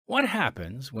What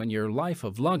happens when your life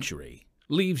of luxury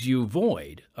leaves you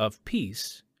void of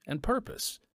peace and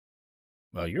purpose?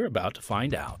 Well, you're about to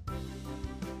find out.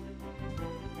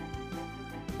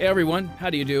 Hey everyone, how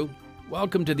do you do?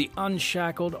 Welcome to the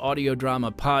Unshackled Audio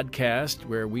Drama Podcast,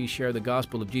 where we share the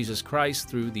gospel of Jesus Christ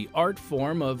through the art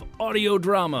form of audio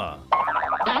drama.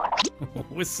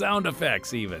 With sound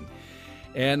effects, even.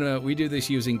 And we do this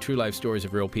using true life stories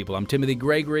of real people. I'm Timothy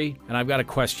Gregory, and I've got a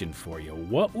question for you.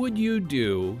 What would you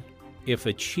do if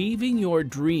achieving your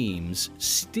dreams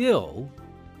still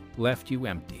left you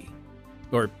empty?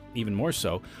 Or even more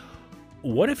so,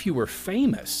 what if you were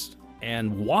famous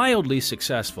and wildly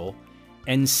successful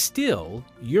and still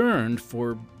yearned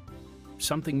for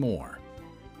something more?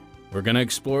 We're going to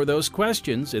explore those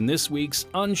questions in this week's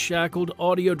Unshackled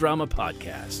Audio Drama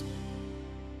Podcast.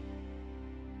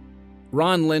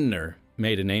 Ron Lindner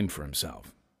made a name for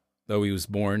himself. Though he was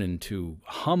born into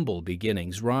humble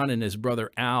beginnings, Ron and his brother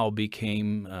Al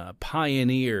became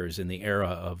pioneers in the era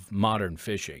of modern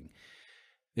fishing.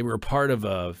 They were part of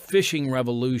a fishing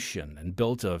revolution and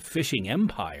built a fishing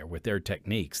empire with their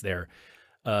techniques, their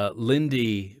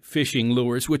Lindy fishing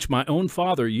lures, which my own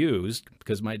father used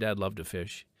because my dad loved to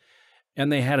fish.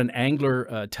 And they had an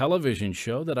angler television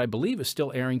show that I believe is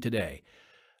still airing today.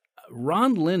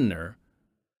 Ron Lindner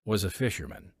was a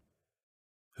fisherman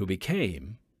who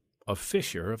became a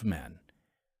fisher of men.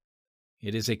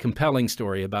 It is a compelling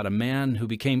story about a man who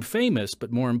became famous,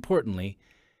 but more importantly,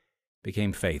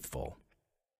 became faithful.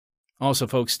 Also,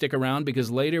 folks, stick around because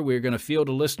later we're going to field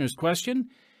a listener's question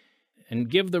and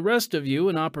give the rest of you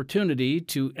an opportunity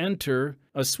to enter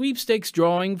a sweepstakes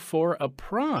drawing for a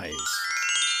prize.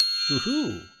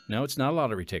 Woohoo! No, it's not a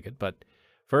lottery ticket, but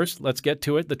first, let's get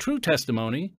to it. The true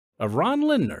testimony of Ron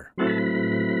Lindner.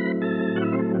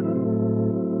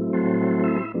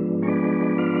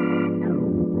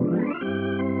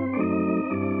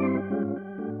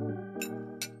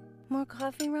 More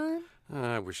coffee, Ron?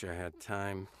 I wish I had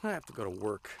time. I have to go to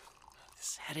work.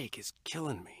 This headache is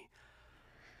killing me.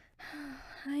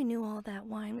 I knew all that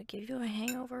wine would give you a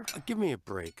hangover. Give me a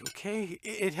break, okay?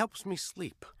 It helps me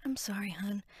sleep. I'm sorry,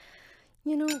 hon.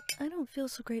 You know, I don't feel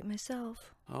so great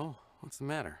myself. Oh, what's the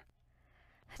matter?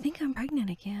 I think I'm pregnant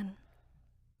again.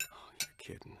 Oh, you're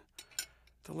kidding.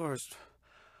 Dolores,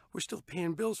 we're still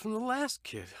paying bills from the last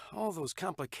kid. All those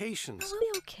complications. We'll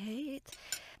be okay.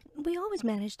 We always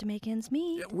manage to make ends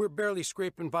meet. We're barely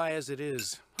scraping by as it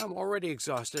is. I'm already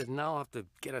exhausted, and now I'll have to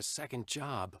get a second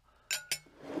job.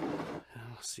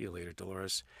 I'll see you later,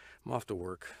 Dolores. I'm off to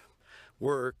work.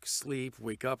 Work, sleep,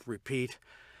 wake up, repeat.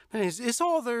 Man, is this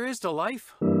all there is to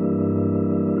life?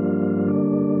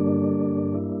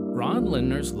 Ron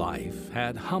Lindner's life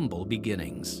had humble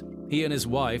beginnings. He and his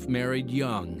wife married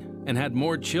young and had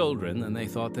more children than they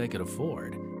thought they could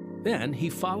afford. Then he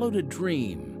followed a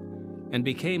dream and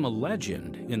became a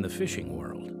legend in the fishing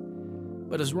world.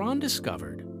 But as Ron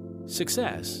discovered,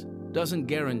 success doesn't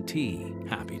guarantee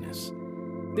happiness.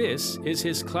 This is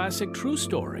his classic true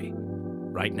story,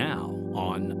 right now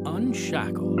on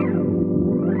Unshackled.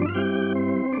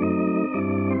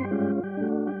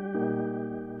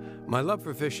 My love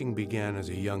for fishing began as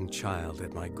a young child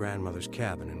at my grandmother's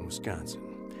cabin in Wisconsin.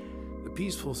 The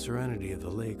peaceful serenity of the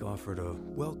lake offered a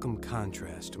welcome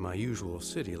contrast to my usual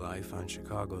city life on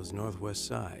Chicago's northwest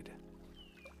side.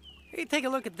 Hey, take a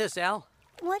look at this, Al.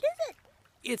 What is it?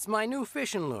 It's my new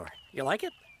fishing lure. You like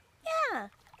it? Yeah,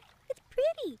 it's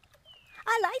pretty.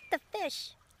 I like the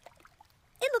fish.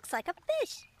 It looks like a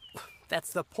fish.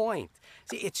 That's the point.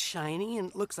 See, it's shiny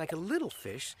and looks like a little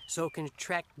fish, so it can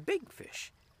attract big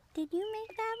fish. Did you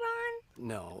make that, Ron?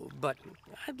 No, but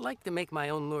I'd like to make my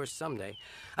own lure someday.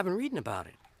 I've been reading about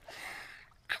it.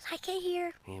 I like it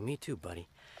here. Yeah, me too, buddy.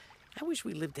 I wish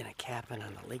we lived in a cabin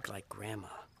on the lake like Grandma.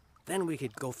 Then we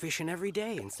could go fishing every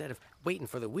day instead of waiting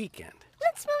for the weekend.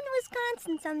 Let's move to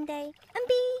Wisconsin someday and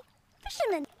be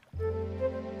fishermen.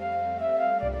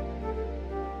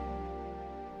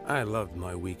 I loved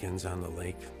my weekends on the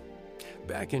lake.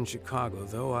 Back in Chicago,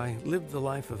 though, I lived the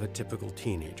life of a typical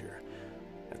teenager.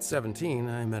 At 17,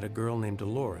 I met a girl named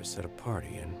Dolores at a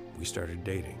party, and we started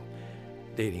dating.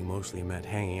 Dating mostly meant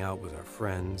hanging out with our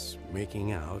friends,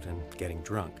 making out, and getting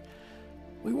drunk.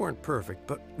 We weren't perfect,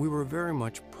 but we were very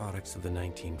much products of the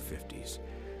 1950s.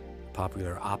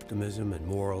 Popular optimism and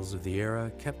morals of the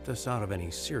era kept us out of any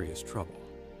serious trouble.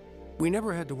 We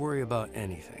never had to worry about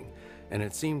anything, and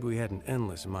it seemed we had an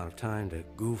endless amount of time to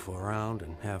goof around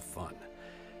and have fun.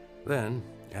 Then,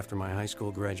 after my high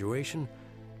school graduation,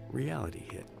 reality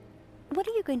hit. What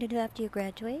are you going to do after you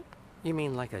graduate? You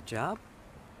mean like a job?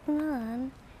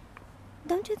 Ron,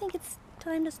 don't you think it's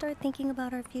time to start thinking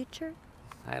about our future?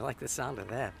 I like the sound of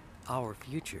that. our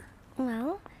future?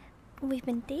 Well, we've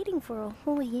been dating for a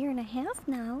whole year and a half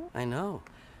now. I know.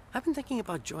 I've been thinking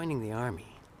about joining the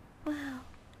army. Wow.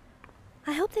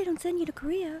 I hope they don't send you to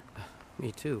Korea.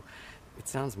 Me too. It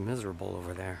sounds miserable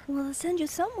over there. Well, they'll send you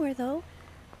somewhere, though.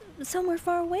 Somewhere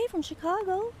far away from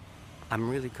Chicago. I'm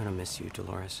really gonna miss you,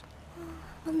 Dolores.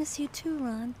 I'll miss you too,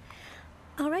 Ron.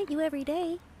 I'll write you every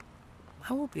day.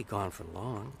 I won't be gone for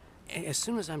long. As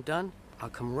soon as I'm done, I'll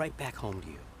come right back home to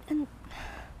you. And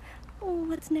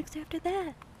what's next after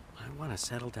that? I want to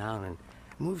settle down and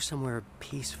move somewhere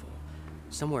peaceful.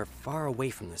 Somewhere far away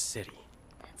from the city.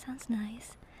 That sounds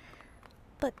nice.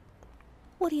 But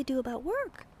what do you do about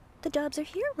work? The jobs are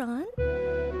here, Ron.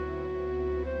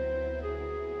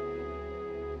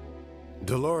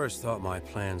 Dolores thought my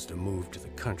plans to move to the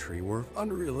country were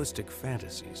unrealistic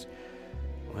fantasies.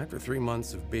 Well, after 3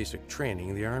 months of basic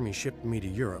training, the Army shipped me to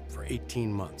Europe for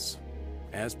 18 months.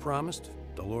 As promised,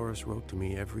 Dolores wrote to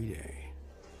me every day.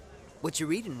 What you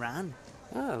reading, Ron?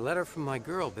 A letter from my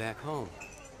girl back home.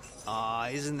 Aw,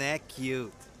 isn't that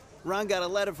cute? Ron got a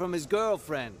letter from his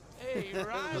girlfriend. Hey,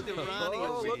 Ron. Look at Ronnie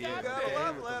Oh, over look here. who got a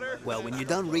love letter. Well, when you're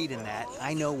done reading that,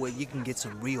 I know where you can get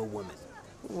some real women.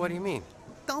 What do you mean?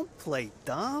 Don't play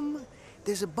dumb.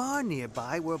 There's a bar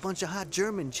nearby where a bunch of hot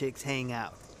German chicks hang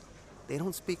out. They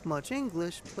don't speak much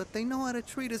English, but they know how to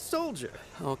treat a soldier.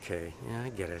 Okay, yeah, I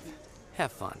get it.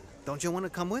 Have fun. Don't you want to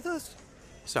come with us?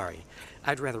 Sorry,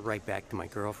 I'd rather write back to my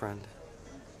girlfriend.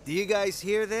 Do you guys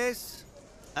hear this?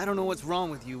 I don't know what's wrong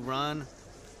with you, Ron.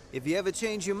 If you ever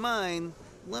change your mind,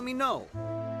 let me know.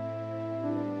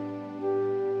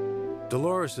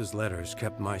 Dolores's letters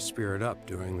kept my spirit up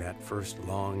during that first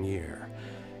long year.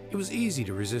 It was easy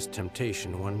to resist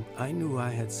temptation when I knew I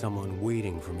had someone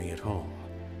waiting for me at home.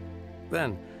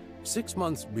 Then, 6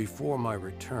 months before my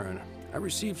return, I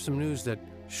received some news that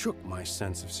shook my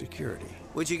sense of security.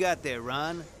 What you got there,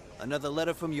 Ron? Another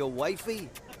letter from your wifey?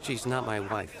 She's not my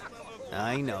wife.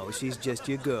 I know, she's just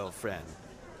your girlfriend.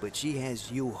 But she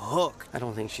has you hooked. I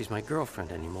don't think she's my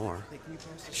girlfriend anymore.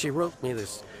 She wrote me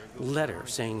this letter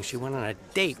saying she went on a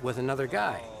date with another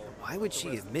guy. Why would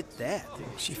she admit that?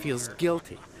 She feels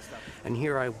guilty. And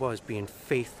here I was being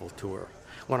faithful to her,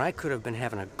 when I could have been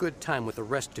having a good time with the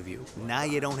rest of you. Now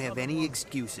you don't have any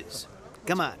excuses.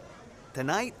 Come on.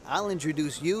 Tonight, I'll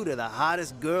introduce you to the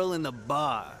hottest girl in the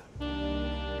bar.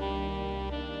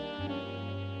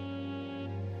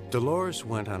 Dolores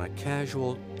went on a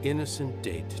casual, innocent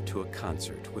date to a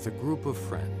concert with a group of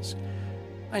friends.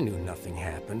 I knew nothing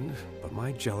happened, but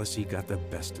my jealousy got the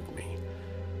best of me.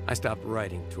 I stopped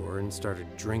writing to her and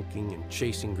started drinking and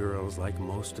chasing girls like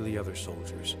most of the other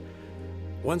soldiers.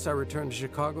 Once I returned to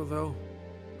Chicago, though,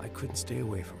 I couldn't stay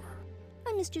away from her.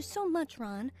 I missed you so much,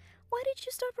 Ron. Why did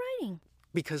you stop writing?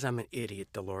 Because I'm an idiot,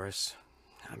 Dolores.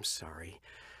 I'm sorry.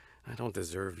 I don't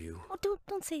deserve you. Oh,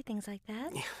 don't say things like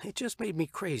that. It just made me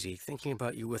crazy thinking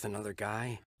about you with another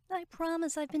guy. I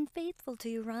promise I've been faithful to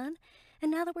you, Ron.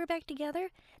 And now that we're back together,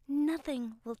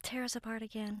 nothing will tear us apart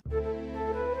again.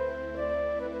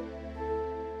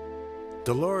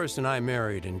 Dolores and I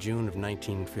married in June of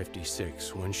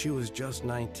 1956 when she was just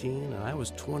 19 and I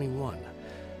was 21.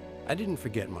 I didn't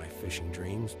forget my fishing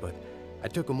dreams, but I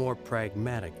took a more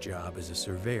pragmatic job as a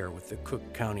surveyor with the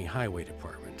Cook County Highway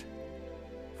Department.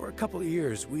 For a couple of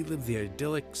years, we lived the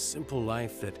idyllic, simple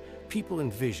life that people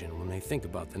envision when they think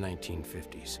about the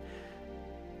 1950s.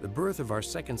 The birth of our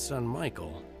second son,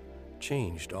 Michael,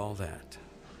 changed all that.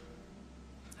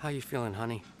 How you feeling,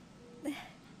 honey?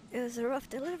 It was a rough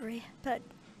delivery, but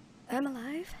I'm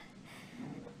alive.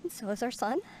 And so is our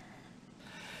son.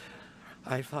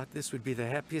 I thought this would be the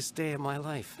happiest day of my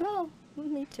life. Oh,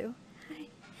 me too.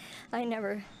 I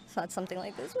never thought something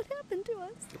like this would happen to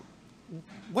us.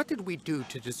 What did we do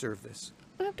to deserve this?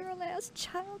 After our last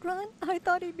child, Ron, I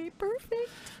thought he'd be perfect.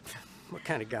 What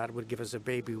kind of God would give us a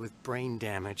baby with brain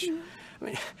damage? I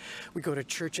mean, we go to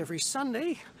church every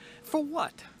Sunday. For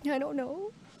what? I don't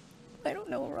know. I don't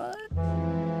know, Ron.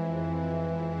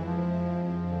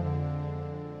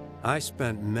 I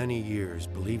spent many years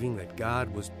believing that God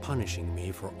was punishing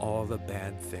me for all the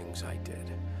bad things I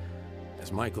did.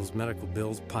 As Michael's medical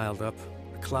bills piled up,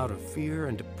 a cloud of fear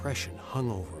and depression hung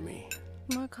over me.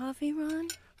 More coffee, Ron?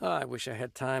 Oh, I wish I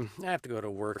had time. I have to go to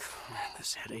work.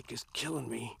 This headache is killing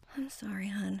me. I'm sorry,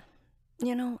 hon.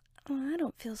 You know, I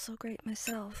don't feel so great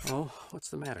myself. Oh, what's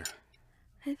the matter?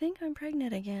 I think I'm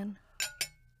pregnant again.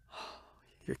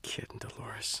 You're kidding,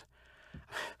 Dolores.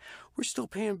 We're still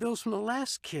paying bills from the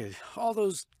last kid. All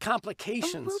those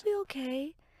complications. Oh, we'll be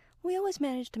okay. We always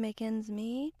manage to make ends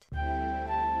meet.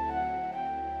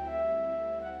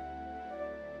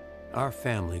 Our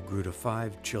family grew to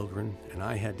 5 children, and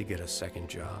I had to get a second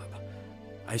job.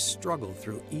 I struggled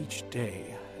through each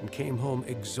day and came home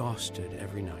exhausted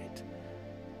every night.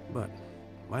 But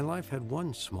my life had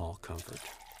one small comfort.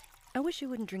 I wish you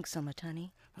wouldn't drink so much,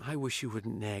 honey. I wish you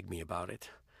wouldn't nag me about it.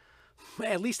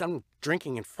 At least I'm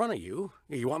drinking in front of you.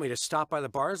 You want me to stop by the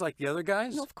bars like the other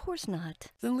guys? No, of course not.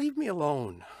 Then leave me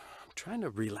alone. I'm trying to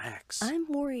relax.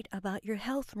 I'm worried about your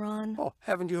health, Ron. Oh,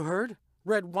 haven't you heard?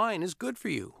 Red wine is good for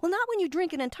you. Well, not when you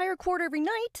drink an entire quart every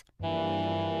night.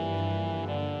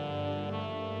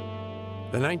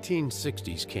 The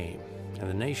 1960s came, and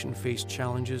the nation faced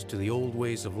challenges to the old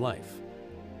ways of life.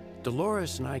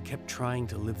 Dolores and I kept trying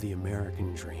to live the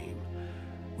American dream.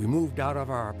 We moved out of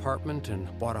our apartment and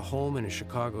bought a home in a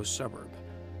Chicago suburb.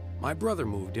 My brother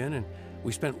moved in, and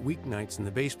we spent weeknights in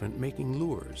the basement making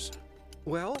lures.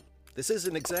 Well, this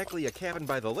isn't exactly a cabin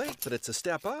by the lake, but it's a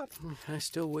step up. I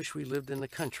still wish we lived in the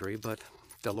country, but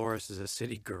Dolores is a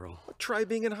city girl. Try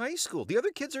being in high school. The other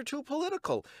kids are too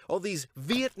political. All these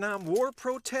Vietnam War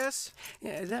protests.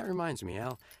 Yeah, that reminds me,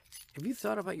 Al. Have you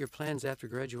thought about your plans after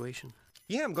graduation?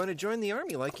 Yeah, I'm going to join the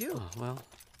army like you. Oh, well,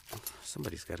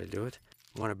 somebody's got to do it.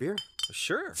 Want a beer?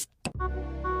 Sure.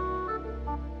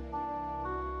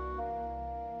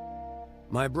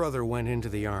 My brother went into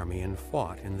the army and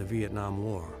fought in the Vietnam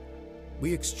War.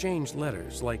 We exchanged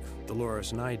letters like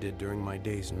Dolores and I did during my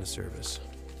days in the service.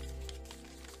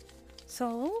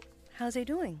 So, how's he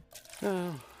doing?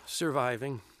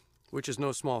 Surviving, which is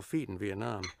no small feat in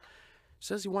Vietnam.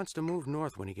 Says he wants to move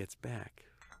north when he gets back.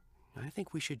 I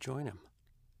think we should join him.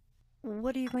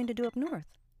 What are you going to do up north?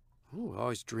 Ooh, I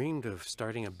always dreamed of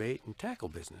starting a bait and tackle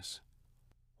business.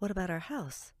 What about our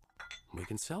house? We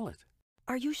can sell it.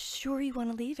 Are you sure you want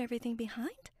to leave everything behind?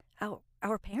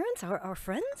 Our parents? Our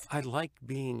friends? I like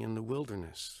being in the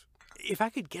wilderness. If I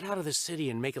could get out of the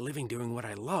city and make a living doing what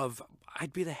I love,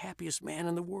 I'd be the happiest man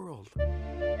in the world.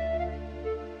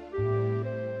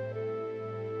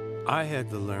 I had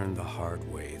to learn the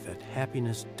hard way that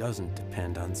happiness doesn't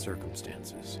depend on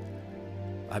circumstances.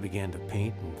 I began to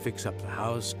paint and fix up the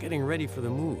house, getting ready for the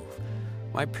move.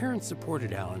 My parents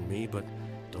supported Al and me, but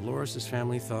Dolores'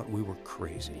 family thought we were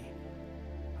crazy.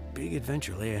 A big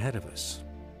adventure lay ahead of us,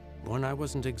 one I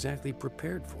wasn't exactly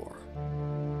prepared for.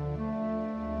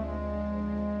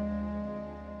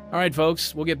 All right,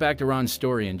 folks, we'll get back to Ron's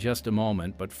story in just a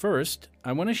moment, but first,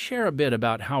 I want to share a bit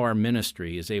about how our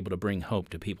ministry is able to bring hope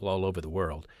to people all over the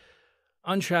world.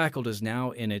 Unshackled is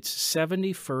now in its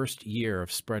 71st year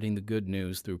of spreading the good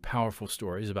news through powerful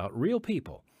stories about real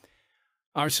people.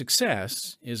 Our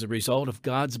success is a result of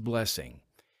God's blessing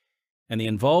and the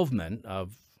involvement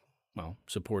of,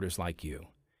 supporters like you.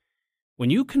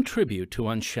 When you contribute to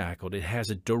Unshackled, it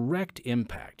has a direct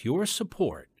impact. Your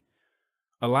support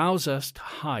allows us to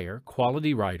hire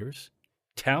quality writers,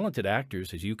 talented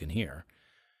actors, as you can hear,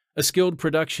 a skilled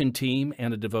production team,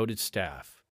 and a devoted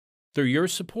staff. Through your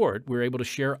support, we're able to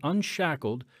share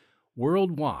Unshackled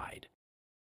worldwide.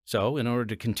 So, in order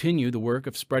to continue the work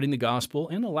of spreading the gospel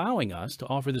and allowing us to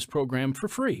offer this program for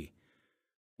free,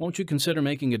 won't you consider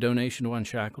making a donation to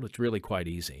Unshackled? It's really quite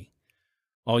easy.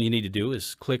 All you need to do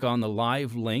is click on the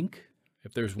live link,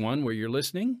 if there's one where you're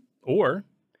listening, or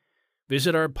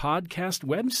visit our podcast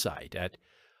website at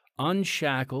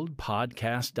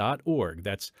unshackledpodcast.org.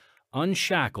 That's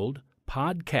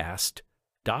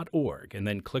unshackledpodcast.org, and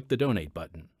then click the donate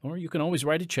button. Or you can always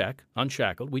write a check,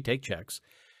 Unshackled. We take checks.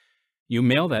 You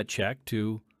mail that check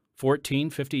to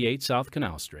 1458 South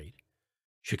Canal Street,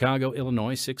 Chicago,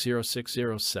 Illinois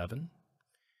 60607.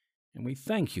 And we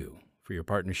thank you for your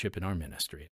partnership in our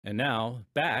ministry. And now,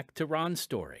 back to Ron's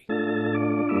story.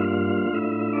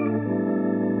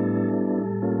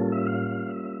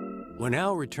 When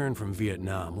Al returned from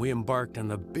Vietnam, we embarked on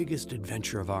the biggest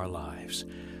adventure of our lives.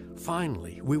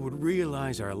 Finally, we would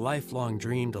realize our lifelong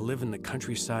dream to live in the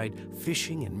countryside,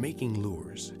 fishing and making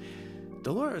lures.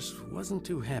 Dolores wasn't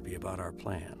too happy about our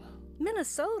plan.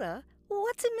 Minnesota?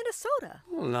 What's in Minnesota?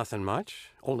 Well, nothing much.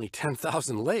 Only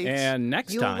 10,000 lakes. And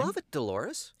next You'll time. love it,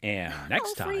 Dolores. And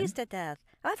next I'll time. freeze to death.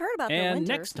 I've heard about their And winters.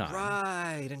 next time.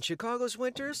 Right, and Chicago's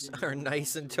winters are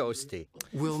nice and toasty.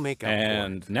 We'll make up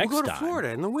And for it. next we'll go to time. Florida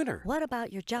in the winter. What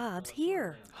about your jobs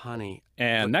here? Honey,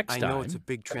 And look, next I know time. it's a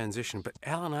big transition, but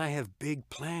Al and I have big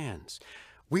plans.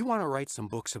 We want to write some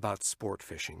books about sport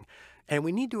fishing, and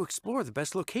we need to explore the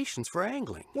best locations for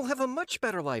angling. We'll have a much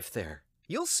better life there.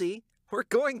 You'll see. We're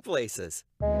going places.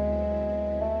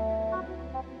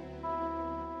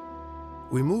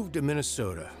 We moved to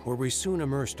Minnesota, where we soon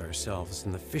immersed ourselves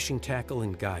in the fishing tackle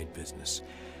and guide business.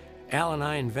 Al and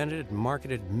I invented and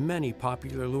marketed many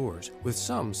popular lures, with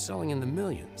some selling in the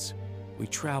millions. We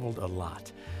traveled a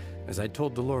lot. As I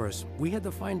told Dolores, we had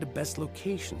to find the best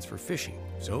locations for fishing,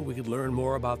 so we could learn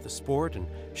more about the sport and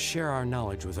share our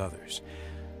knowledge with others.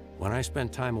 When I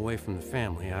spent time away from the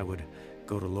family, I would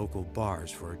go to local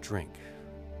bars for a drink.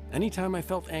 Anytime I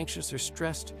felt anxious or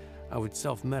stressed, I would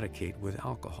self-medicate with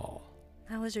alcohol.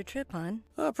 How was your trip, hon?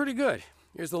 Pretty good.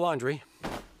 Here's the laundry.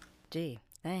 Gee,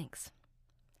 thanks.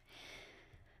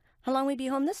 How long will we be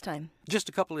home this time? Just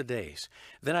a couple of days.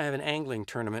 Then I have an angling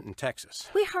tournament in Texas.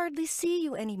 We hardly see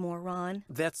you anymore, Ron.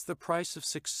 That's the price of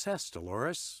success,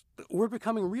 Dolores. We're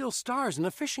becoming real stars in the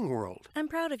fishing world. I'm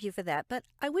proud of you for that, but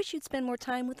I wish you'd spend more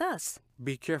time with us.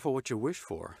 Be careful what you wish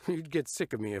for. You'd get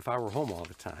sick of me if I were home all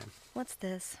the time. What's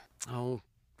this? Oh,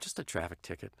 just a traffic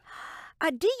ticket.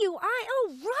 A DUI?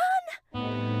 Oh,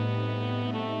 Ron!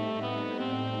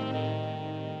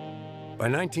 By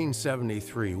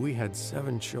 1973, we had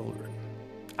 7 children.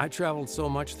 I traveled so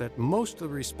much that most of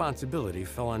the responsibility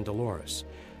fell on Dolores.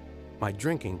 My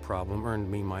drinking problem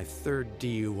earned me my 3rd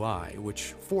DUI,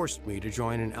 which forced me to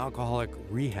join an alcoholic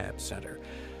rehab center.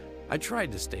 I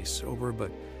tried to stay sober,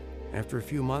 but after a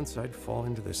few months, I'd fall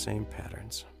into the same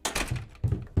patterns.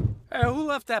 Hey, who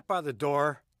left that by the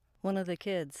door? One of the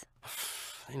kids.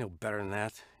 They know better than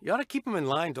that. You ought to keep them in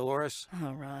line, Dolores.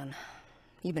 Oh, Ron.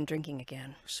 You've been drinking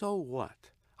again. So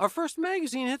what? Our first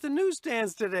magazine hit the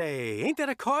newsstands today. Ain't that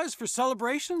a cause for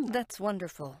celebration? That's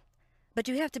wonderful. But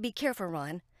you have to be careful,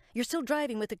 Ron. You're still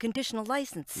driving with a conditional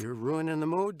license. You're ruining the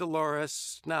mood,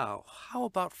 Dolores. Now, how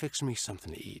about fixing me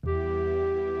something to eat?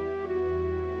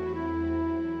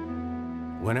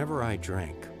 Whenever I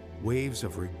drank, waves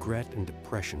of regret and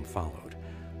depression followed.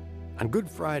 On Good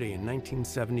Friday in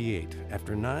 1978,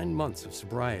 after 9 months of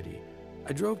sobriety,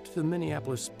 I drove to the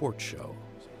Minneapolis Sports Show.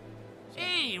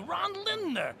 Hey, Ron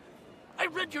Lindner! I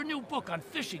read your new book on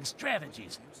fishing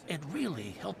strategies. It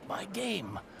really helped my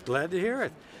game. Glad to hear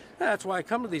it. That's why I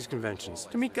come to these conventions,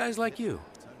 to meet guys like you.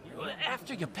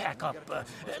 After you pack up,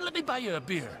 let me buy you a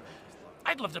beer.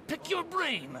 I'd love to pick your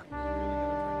brain.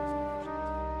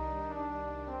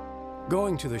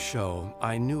 Going to the show,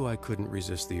 I knew I couldn't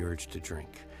resist the urge to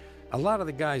drink. A lot of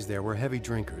the guys there were heavy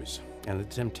drinkers, and the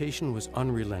temptation was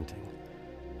unrelenting.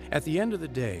 At the end of the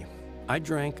day, I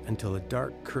drank until a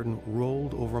dark curtain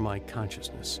rolled over my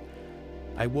consciousness.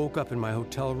 I woke up in my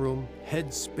hotel room,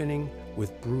 head spinning,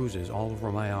 with bruises all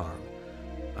over my arm.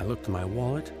 I looked in my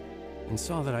wallet and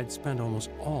saw that I'd spent almost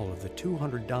all of the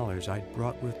 $200 I'd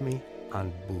brought with me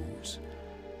on booze.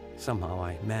 Somehow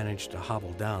I managed to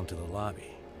hobble down to the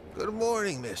lobby. Good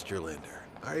morning, Mr. Lindner.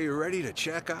 Are you ready to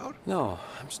check out? No,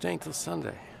 I'm staying till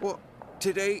Sunday. Well,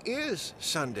 today is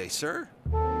Sunday, sir.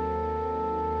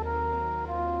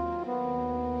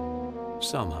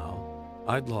 Somehow,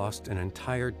 I'd lost an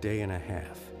entire day and a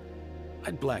half.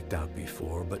 I'd blacked out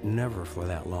before, but never for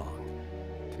that long.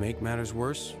 To make matters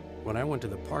worse, when I went to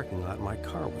the parking lot, my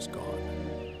car was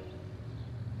gone.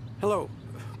 Hello,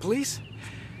 police?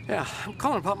 Yeah, I'm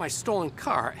calling about my stolen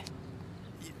car.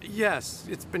 Yes,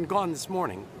 it's been gone this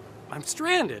morning. I'm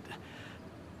stranded.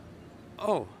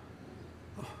 Oh.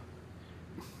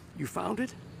 You found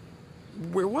it?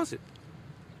 Where was it?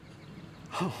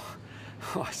 Oh,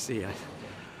 I see.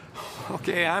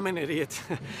 Okay, I'm an idiot.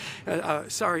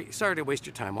 Sorry to waste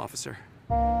your time, officer.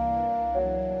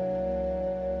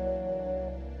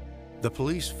 The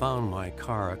police found my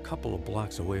car a couple of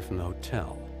blocks away from the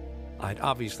hotel. I'd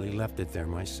obviously left it there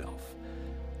myself.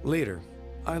 Later,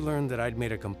 I learned that I'd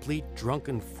made a complete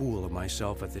drunken fool of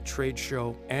myself at the trade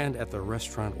show and at the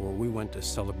restaurant where we went to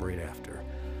celebrate after.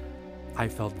 I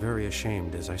felt very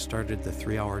ashamed as I started the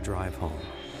 3-hour drive home.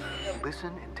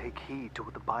 Listen and take heed to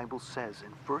what the Bible says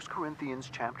in 1 Corinthians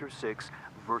chapter 6,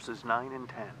 verses 9 and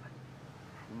 10.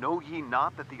 Know ye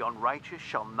not that the unrighteous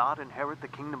shall not inherit the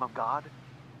kingdom of God?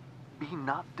 Be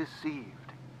not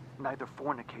deceived, neither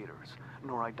fornicators,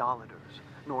 nor idolaters,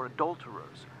 nor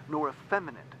adulterers, nor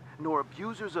effeminate, nor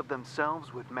abusers of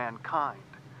themselves with mankind,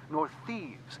 nor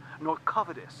thieves, nor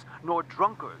covetous, nor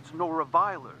drunkards, nor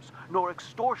revilers, nor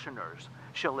extortioners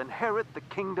shall inherit the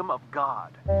kingdom of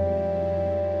God.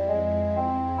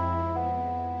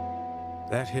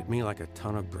 That hit me like a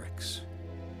ton of bricks.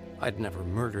 I'd never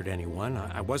murdered anyone.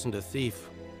 I wasn't a thief,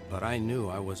 but I knew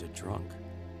I was a drunk.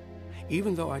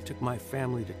 Even though I took my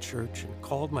family to church and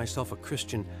called myself a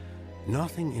Christian,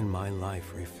 nothing in my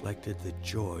life reflected the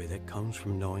joy that comes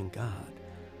from knowing God.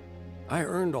 I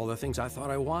earned all the things I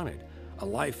thought I wanted. A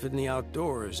life in the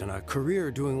outdoors and a career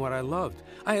doing what I loved.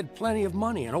 I had plenty of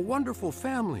money and a wonderful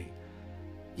family.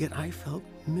 Yet I felt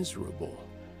miserable,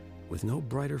 with no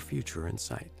brighter future in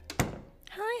sight.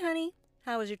 Hi, honey.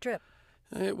 How was your trip?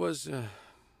 It was,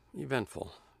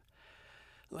 eventful.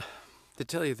 To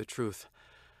tell you the truth,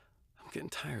 I'm getting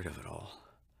tired of it all.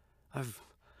 I've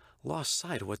lost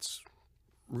sight of what's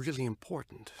really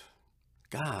important.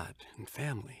 God and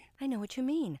family. I know what you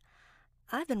mean.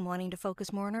 I've been wanting to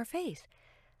focus more on our faith.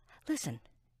 Listen,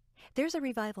 there's a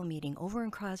revival meeting over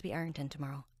in Crosby, Arrington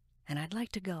tomorrow, and I'd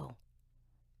like to go.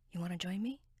 You want to join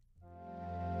me?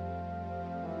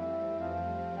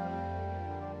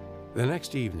 The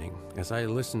next evening, as I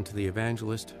listened to the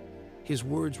evangelist, his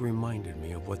words reminded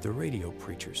me of what the radio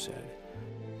preacher said.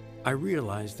 I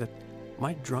realized that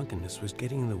my drunkenness was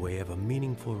getting in the way of a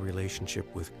meaningful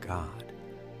relationship with God.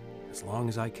 As long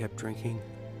as I kept drinking,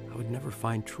 I would never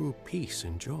find true peace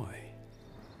and joy.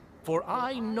 For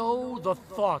I know the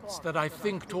thoughts that I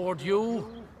think toward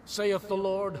you, saith the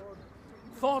Lord,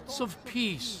 thoughts of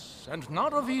peace and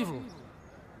not of evil,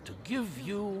 to give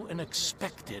you an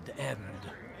expected end.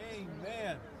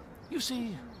 Amen. You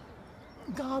see,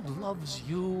 God loves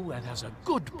you and has a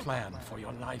good plan for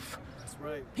your life. That's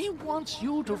right. He wants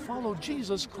you to follow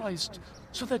Jesus Christ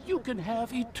so that you can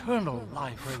have eternal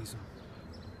life. Praise him.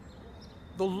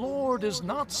 The Lord is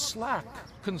not slack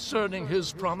concerning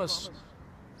his promise,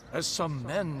 as some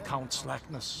men count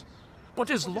slackness, but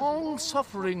is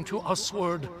long-suffering to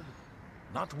usward,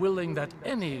 not willing that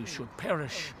any should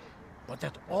perish, but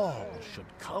that all should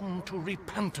come to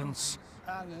repentance.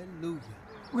 Hallelujah.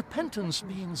 Repentance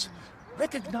means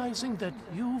recognizing that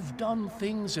you've done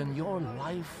things in your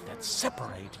life that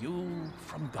separate you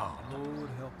from God. Lord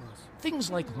help us.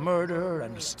 Things like murder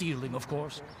and stealing, of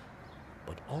course,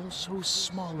 but also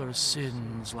smaller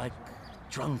sins like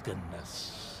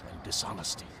drunkenness and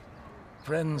dishonesty.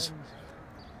 Friends,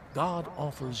 God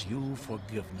offers you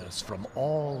forgiveness from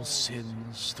all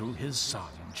sins through his Son,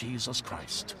 Jesus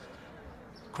Christ.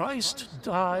 Christ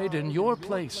died in your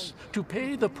place to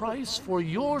pay the price for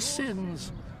your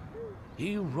sins.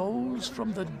 He rose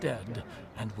from the dead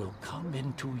and will come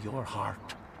into your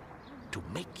heart to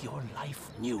make your life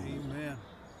new. Amen.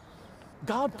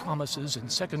 God promises in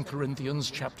 2 Corinthians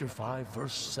chapter 5,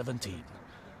 verse 17,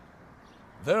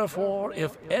 "Therefore,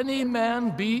 if any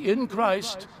man be in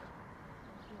Christ,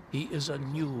 he is a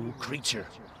new creature.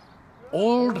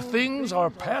 Old things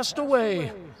are passed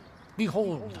away.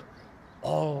 Behold,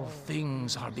 all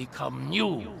things are become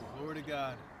new." Glory to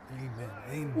God. Amen.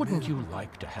 Amen. Wouldn't you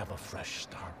like to have a fresh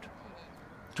start?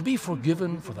 To be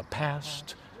forgiven for the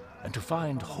past and to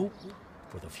find hope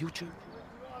for the future?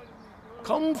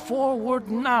 Come forward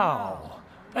now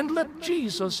and let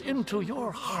Jesus into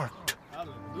your heart.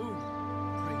 Hallelujah.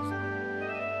 Praise him.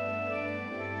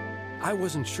 I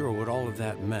wasn't sure what all of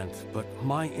that meant, but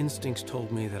my instincts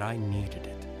told me that I needed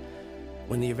it.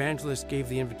 When the evangelist gave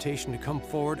the invitation to come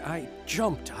forward, I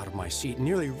jumped out of my seat and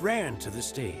nearly ran to the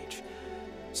stage.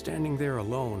 Standing there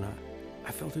alone,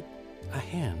 I felt a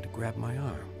hand grab my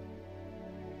arm.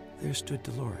 There stood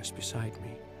Dolores beside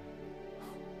me.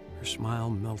 Her smile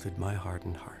melted my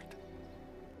hardened heart.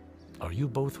 Are you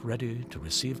both ready to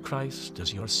receive Christ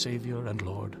as your Savior and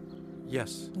Lord?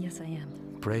 Yes. Yes, I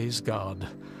am. Praise God.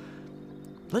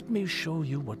 Let me show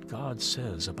you what God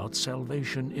says about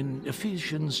salvation in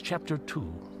Ephesians chapter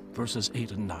 2, verses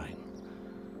 8 and 9.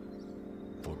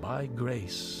 For by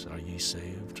grace are ye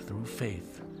saved through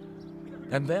faith,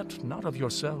 and that not of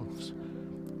yourselves.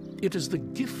 It is the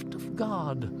gift of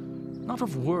God, not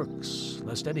of works,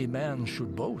 lest any man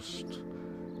should boast.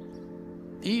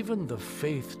 Even the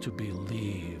faith to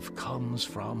believe comes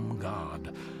from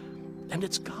God, and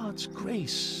it's God's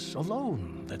grace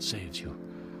alone that saves you.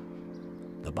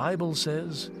 The Bible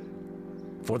says,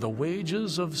 "For the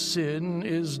wages of sin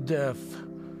is death,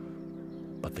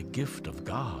 but the gift of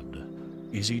God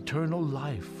is eternal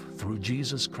life through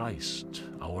Jesus Christ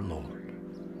our Lord."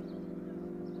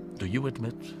 Do you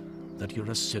admit that you're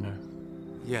a sinner?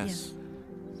 Yes.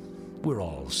 We're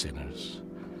all sinners,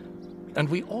 and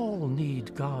we all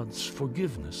need God's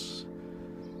forgiveness.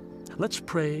 Let's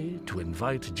pray to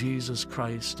invite Jesus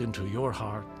Christ into your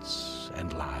hearts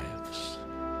and lives.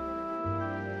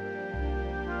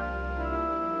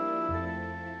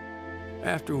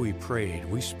 After we prayed,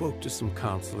 we spoke to some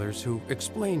counselors who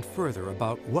explained further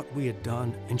about what we had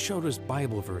done and showed us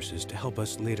Bible verses to help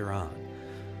us later on.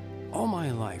 All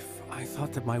my life, I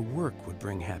thought that my work would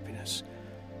bring happiness.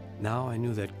 Now I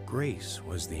knew that grace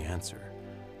was the answer.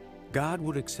 God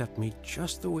would accept me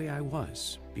just the way I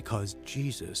was because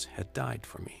Jesus had died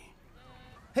for me.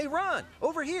 Hey, Ron,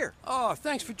 over here. Oh,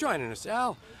 thanks for joining us,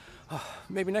 Al.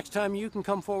 Maybe next time you can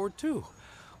come forward too.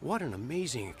 What an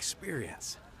amazing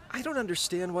experience. I don't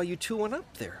understand why you two went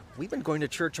up there. We've been going to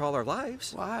church all our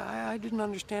lives. Well, I didn't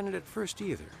understand it at first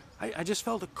either. I just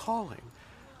felt a calling.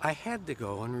 I had to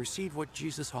go and receive what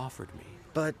Jesus offered me.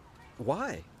 But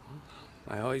why?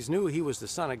 I always knew he was the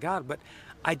Son of God, but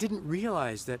I didn't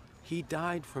realize that he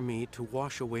died for me to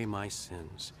wash away my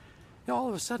sins. All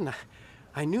of a sudden,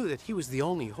 I knew that he was the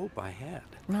only hope I had.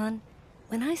 Ron,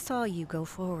 when I saw you go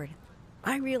forward,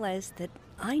 I realized that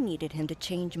I needed him to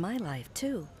change my life,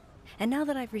 too. And now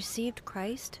that I've received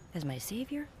Christ as my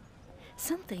Savior,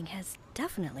 something has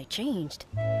definitely changed.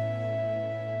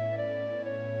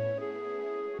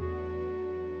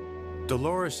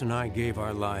 Dolores and I gave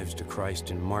our lives to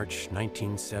Christ in March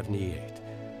 1978.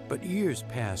 But years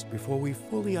passed before we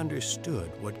fully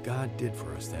understood what God did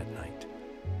for us that night.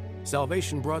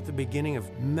 Salvation brought the beginning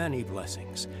of many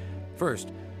blessings.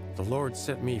 First, the Lord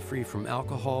set me free from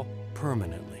alcohol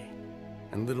permanently.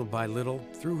 And little by little,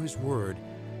 through His Word,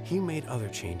 He made other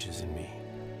changes in me.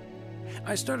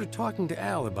 I started talking to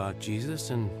Al about Jesus,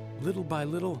 and little by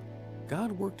little,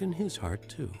 God worked in his heart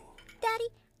too. Daddy,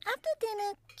 after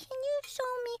dinner, can you show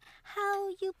me how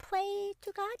you pray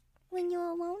to God when you're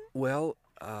alone? Well,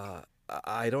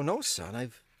 I don't know, son.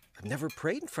 I've never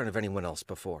prayed in front of anyone else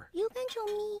before. You can show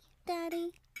me,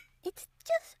 Daddy. It's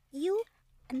just you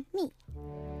and me.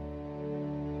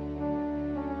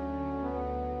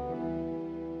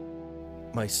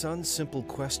 My son's simple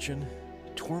question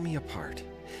tore me apart.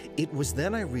 It was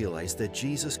then I realized that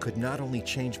Jesus could not only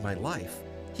change my life,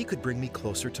 He could bring me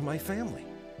closer to my family.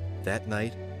 That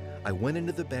night, I went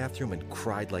into the bathroom and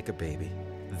cried like a baby.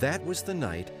 That was the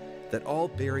night that all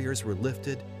barriers were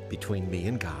lifted between me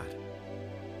and God.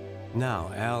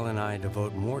 Now, Al and I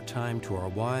devote more time to our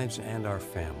wives and our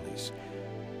families.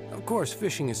 Of course,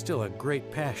 fishing is still a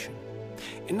great passion.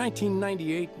 In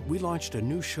 1998, we launched a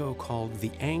new show called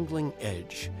The Angling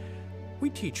Edge. We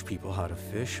teach people how to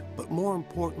fish, but more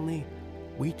importantly,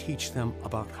 we teach them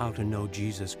about how to know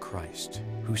Jesus Christ,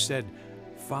 who said,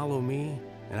 "Follow me,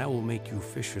 and I will make you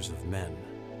fishers of men."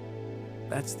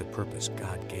 That's the purpose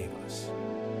God gave us.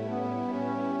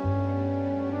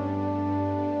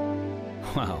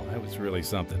 Wow, that was really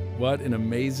something. What an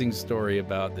amazing story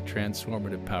about the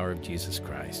transformative power of Jesus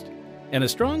Christ. And a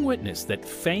strong witness that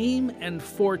fame and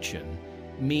fortune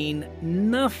mean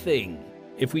nothing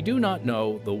if we do not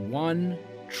know the one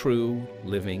true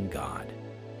living God.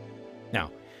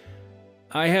 Now,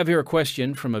 I have here a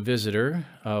question from a visitor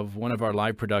of one of our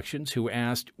live productions who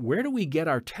asked, where do we get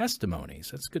our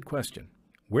testimonies? That's a good question.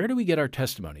 Where do we get our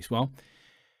testimonies? Well,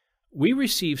 we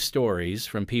receive stories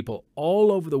from people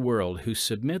all over the world who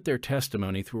submit their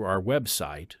testimony through our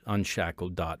website,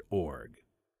 unshackled.org.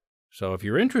 So if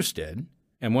you're interested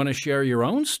and want to share your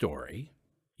own story,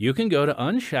 you can go to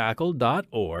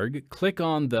unshackled.org, click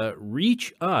on the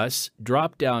Reach Us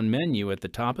drop-down menu at the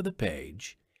top of the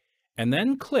page, and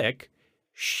then click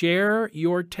Share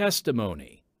Your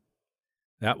Testimony.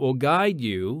 That will guide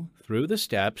you through the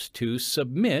steps to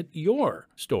submit your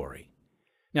story.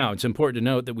 Now, it's important to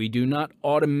note that we do not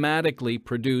automatically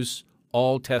produce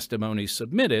all testimonies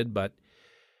submitted, but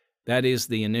that is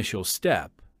the initial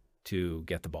step to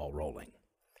get the ball rolling.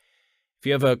 If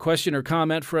you have a question or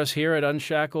comment for us here at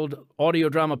Unshackled Audio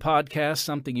Drama Podcast,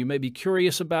 something you may be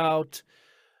curious about,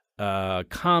 a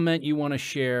comment you want to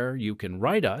share, you can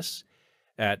write us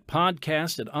at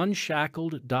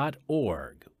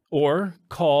podcast@unshackled.org or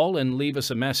call and leave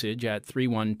us a message at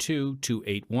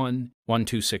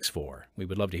 312-281-1264. We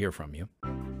would love to hear from you.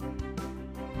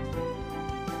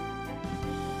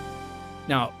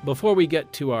 Now, before we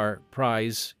get to our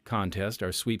prize contest,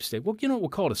 our sweepstakes, well, we'll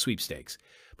call it a sweepstakes.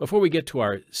 Before we get to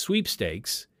our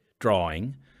sweepstakes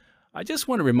drawing, I just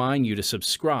want to remind you to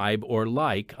subscribe or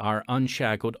like our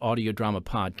Unshackled Audio Drama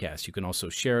Podcast. You can also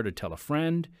share it or tell a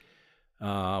friend.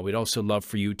 We'd also love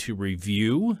for you to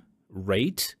review,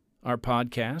 rate our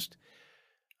podcast.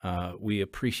 We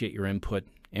appreciate your input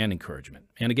and encouragement.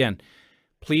 And again,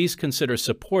 please consider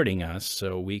supporting us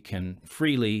so we can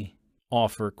freely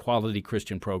offer quality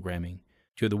Christian programming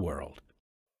to the world.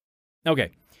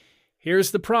 Okay,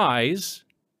 here's the prize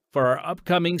for our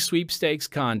upcoming sweepstakes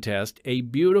contest, a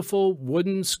beautiful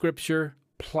wooden scripture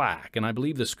plaque. And I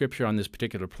believe the scripture on this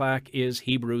particular plaque is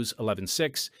Hebrews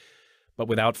 11:6. But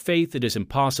without faith it is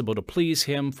impossible to please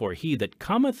him, for he that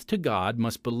cometh to God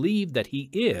must believe that he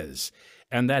is,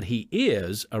 and that he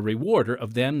is a rewarder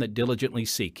of them that diligently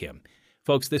seek him.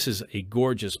 Folks, this is a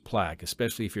gorgeous plaque,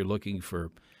 especially if you're looking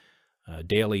for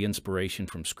daily inspiration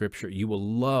from Scripture. You will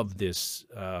love this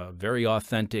very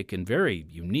authentic and very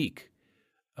unique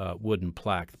wooden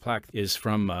plaque. The plaque is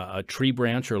from a tree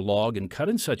branch or log and cut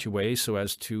in such a way so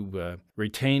as to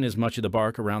retain as much of the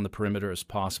bark around the perimeter as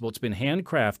possible. It's been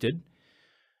handcrafted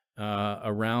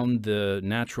around the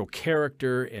natural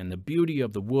character and the beauty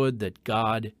of the wood that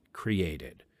God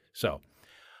created. So,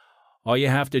 all you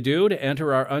have to do to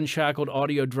enter our Unshackled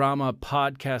Audio Drama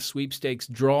Podcast Sweepstakes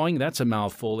drawing, that's a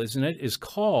mouthful, isn't it, is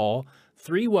call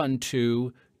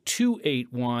 312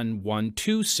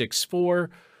 888-281-1264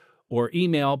 or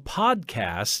email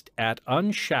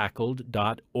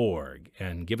podcast@unshackled.org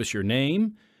and give us your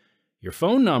name, your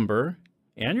phone number,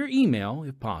 and your email,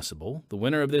 if possible. The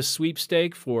winner of this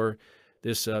sweepstake for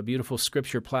this beautiful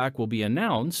scripture plaque will be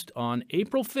announced on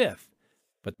April 5th,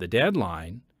 but the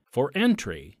deadline for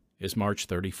entry is March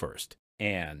 31st.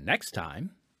 And next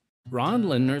time, Ron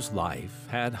Lindner's life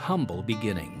had humble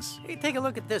beginnings. Hey, take a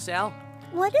look at this, Al.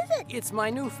 What is it? It's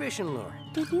my new fishing lure.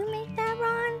 Did you make that,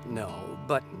 Ron? No,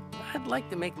 but I'd like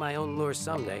to make my own lure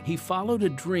someday. He followed a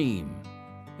dream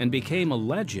and became a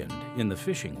legend in the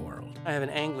fishing world. I have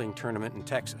an angling tournament in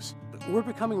Texas. We're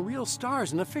becoming real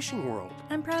stars in the fishing world.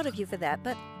 I'm proud of you for that,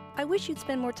 but I wish you'd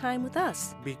spend more time with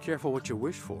us. Be careful what you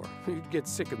wish for. You'd get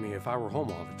sick of me if I were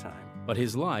home all the time. But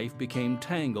his life became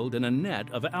tangled in a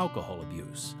net of alcohol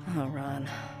abuse. Oh, Ron,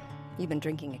 you've been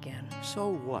drinking again. So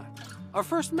what? Our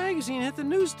first magazine hit the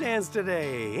newsstands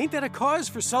today. Ain't that a cause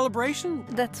for celebration?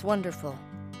 That's wonderful.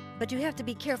 But you have to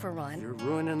be careful, Ron. You're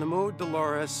ruining the mood,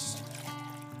 Dolores.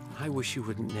 I wish you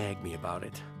wouldn't nag me about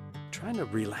it. I'm trying to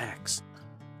relax.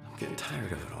 I'm getting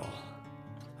tired of it all.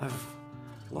 I've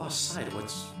lost sight of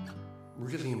what's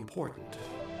really important.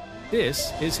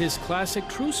 This is his classic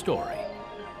true story.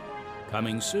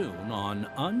 Coming soon on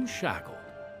Unshackled.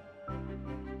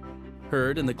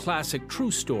 Heard in the classic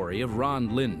true story of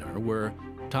Ron Lindner were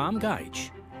Tom Geich,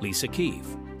 Lisa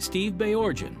Keefe, Steve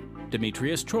Bayorgian,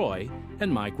 Demetrius Troy, and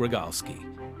Mike Rogalski.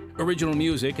 Original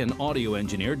music and audio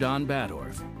engineer Don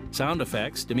Badorf. Sound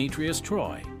effects Demetrius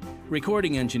Troy.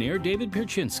 Recording engineer David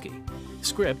Pierczynski.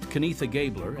 Script Kenitha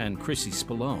Gabler and Chrissy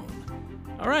Spallone.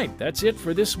 All right, that's it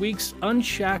for this week's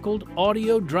Unshackled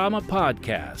Audio Drama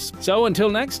Podcast. So until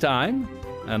next time,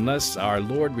 unless our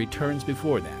Lord returns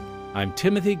before then, I'm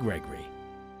Timothy Gregory,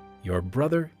 your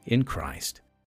brother in Christ.